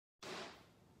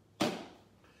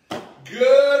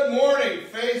Good morning,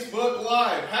 Facebook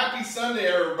Live. Happy Sunday,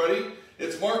 everybody.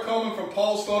 It's Mark Coleman from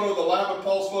Paul's Photo, the lab at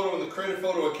Paul's Photo and the Creative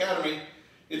Photo Academy.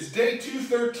 It's day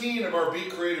 213 of our Be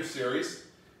Creative series.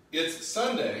 It's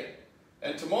Sunday,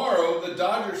 and tomorrow the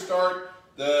Dodgers start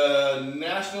the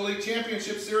National League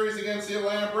Championship Series against the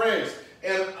Atlanta Braves.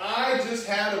 And I just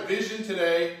had a vision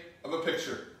today of a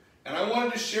picture. And I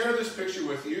wanted to share this picture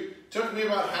with you. It took me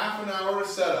about half an hour to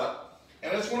set up,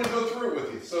 and I just want to go through it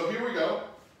with you. So here we go.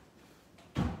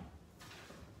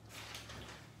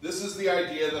 This is the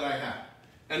idea that I have.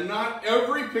 And not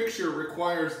every picture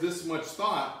requires this much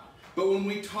thought, but when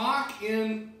we talk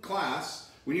in class,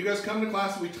 when you guys come to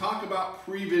class, we talk about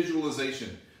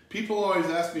pre-visualization. People always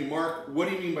ask me, Mark, what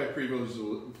do you mean by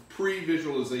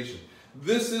pre-visualization?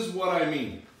 This is what I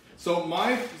mean. So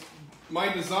my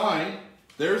design,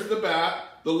 there's the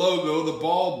bat, the logo, the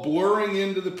ball blurring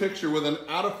into the picture with an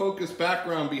out-of-focus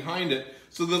background behind it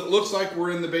so that it looks like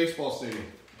we're in the baseball stadium.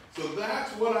 So that's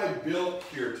what I built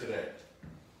here today.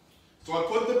 So I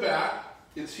put the bat,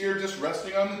 it's here just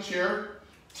resting on the chair,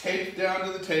 taped down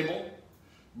to the table.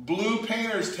 Blue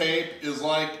painter's tape is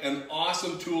like an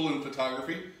awesome tool in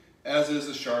photography, as is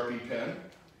a Sharpie pen.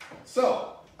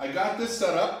 So I got this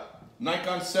set up,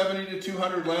 Nikon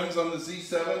 70-200 lens on the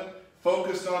Z7,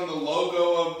 focused on the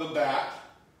logo of the bat.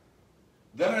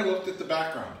 Then I looked at the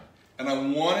background, and I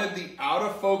wanted the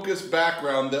out-of-focus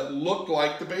background that looked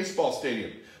like the baseball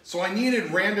stadium. So I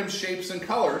needed random shapes and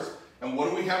colors, and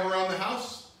what do we have around the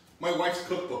house? My wife's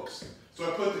cookbooks.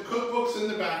 So I put the cookbooks in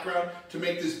the background to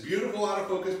make this beautiful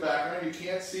out-of-focus background. You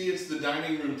can't see it's the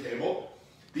dining room table.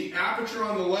 The aperture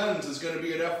on the lens is going to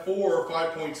be at f4 or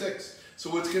 5.6.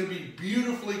 So it's going to be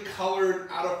beautifully colored,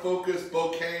 out-of-focus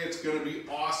bokeh. It's going to be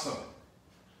awesome.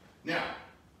 Now,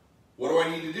 what do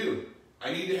I need to do?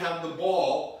 I need to have the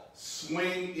ball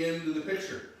swing into the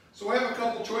picture. So I have a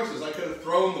couple choices. I could have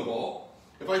thrown the ball.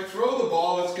 If I throw the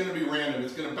ball, it's going to be random.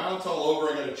 It's going to bounce all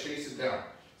over. I got to chase it down.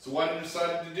 So what I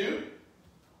decided to do,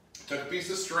 took a piece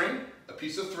of string, a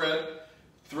piece of thread,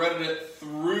 threaded it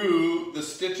through the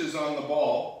stitches on the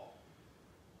ball,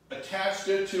 attached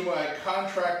it to my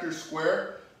contractor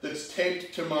square that's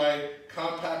taped to my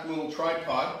compact little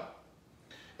tripod.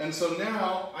 And so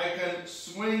now I can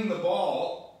swing the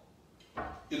ball.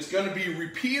 It's going to be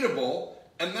repeatable,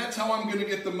 and that's how I'm going to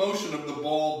get the motion of the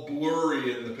ball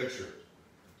blurry in the picture.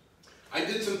 I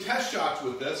did some test shots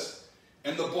with this,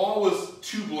 and the ball was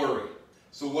too blurry.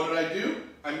 So what did I do?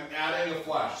 I'm adding a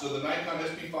flash. So the Nikon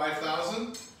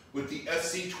SB5000 with the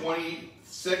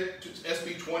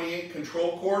SB28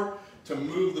 control cord to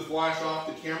move the flash off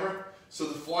the camera. So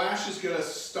the flash is going to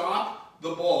stop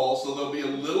the ball, so there'll be a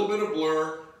little bit of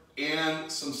blur and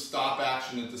some stop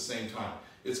action at the same time.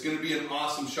 It's going to be an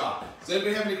awesome shot. Does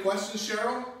anybody have any questions,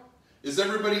 Cheryl? Is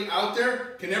everybody out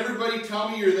there? Can everybody tell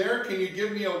me you're there? Can you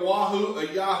give me a wahoo, a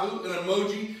yahoo, an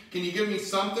emoji? Can you give me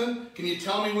something? Can you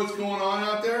tell me what's going on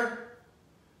out there?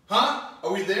 Huh?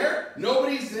 Are we there?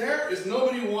 Nobody's there? Is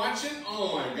nobody watching?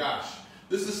 Oh my gosh.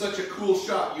 This is such a cool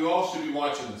shot. You all should be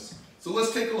watching this. So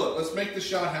let's take a look. Let's make the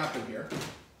shot happen here.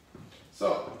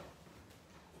 So,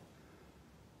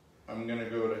 I'm going to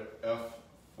go to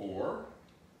f4.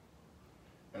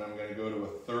 And I'm going to go to a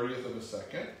 30th of a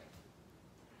second.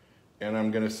 And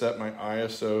I'm going to set my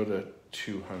ISO to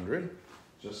 200,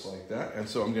 just like that. And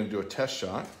so I'm going to do a test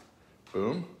shot.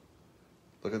 Boom.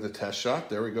 Look at the test shot.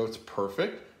 There we go. It's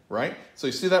perfect, right? So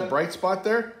you see that bright spot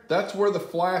there? That's where the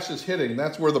flash is hitting.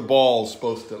 That's where the ball is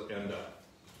supposed to end up.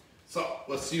 So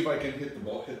let's see if I can hit the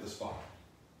ball, hit the spot.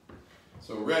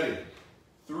 So ready?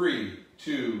 3,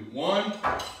 2, 1.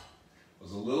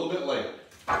 Was a little bit late.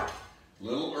 A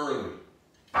little early.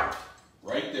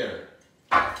 Right there.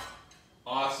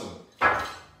 Awesome.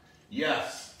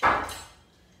 Yes.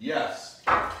 Yes.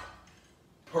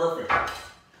 Perfect.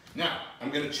 Now,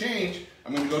 I'm going to change.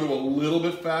 I'm going to go to a little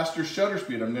bit faster shutter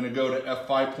speed. I'm going to go to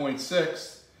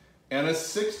f5.6 and a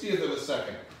 60th of a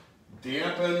second.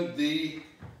 Dampen the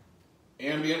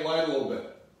ambient light a little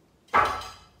bit.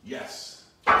 Yes.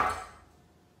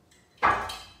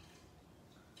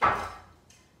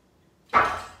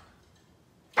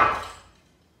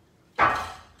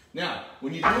 Now,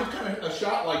 when you do a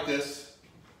shot like this,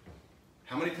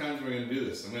 how many times are we going to do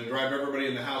this? I'm going to drive everybody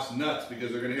in the house nuts because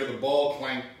they're going to hear the ball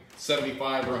clank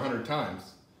 75 or 100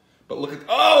 times. But look at,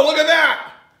 oh, look at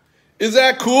that! Is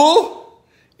that cool?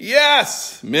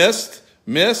 Yes! Missed,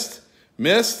 missed,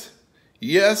 missed.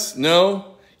 Yes,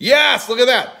 no. Yes, look at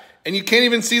that. And you can't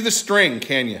even see the string,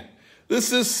 can you?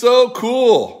 This is so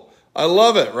cool. I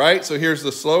love it, right? So here's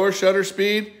the slower shutter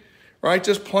speed, right?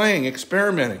 Just playing,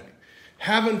 experimenting.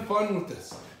 Having fun with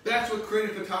this. That's what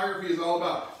creative photography is all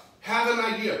about. Have an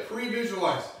idea,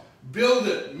 pre-visualize. Build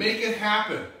it. Make it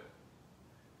happen.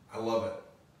 I love it.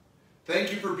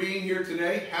 Thank you for being here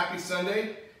today. Happy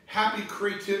Sunday. Happy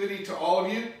creativity to all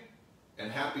of you.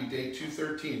 And happy day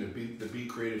 213 of the Be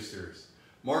Creative series.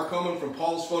 Mark Homan from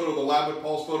Paul's Photo, the Lab with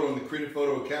Paul's Photo, and the Creative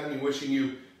Photo Academy, wishing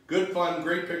you good fun,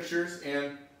 great pictures,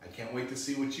 and I can't wait to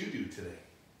see what you do today.